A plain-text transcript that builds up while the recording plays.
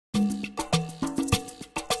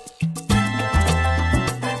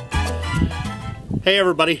Hey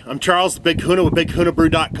everybody, I'm Charles, the Big Kahuna with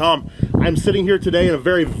BigKahunaBrew.com. I'm sitting here today in a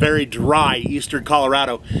very, very dry eastern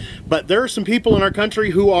Colorado, but there are some people in our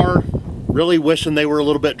country who are really wishing they were a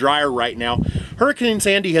little bit drier right now. Hurricane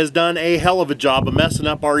Sandy has done a hell of a job of messing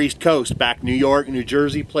up our East Coast, back New York, New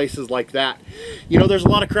Jersey, places like that. You know, there's a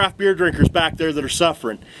lot of craft beer drinkers back there that are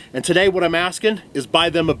suffering, and today what I'm asking is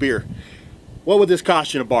buy them a beer. What would this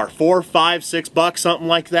cost you in a bar? $4, $5, $6, something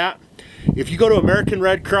like that? If you go to American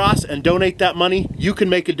Red Cross and donate that money, you can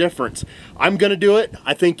make a difference. I'm gonna do it.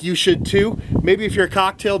 I think you should too. Maybe if you're a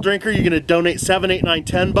cocktail drinker, you're gonna donate $7, $8, $9,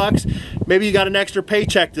 $10. Maybe you got an extra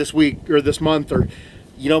paycheck this week or this month, or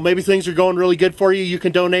you know, maybe things are going really good for you. You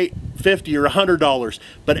can donate $50 or $100.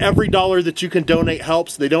 But every dollar that you can donate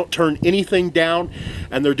helps. They don't turn anything down,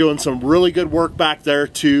 and they're doing some really good work back there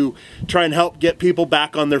to try and help get people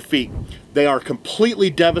back on their feet. They are completely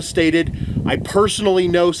devastated. I personally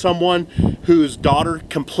know someone whose daughter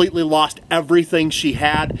completely lost everything she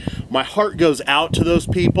had. My heart goes out to those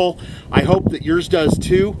people. I hope that yours does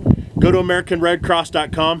too. Go to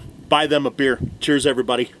AmericanRedCross.com, buy them a beer. Cheers,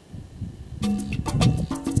 everybody.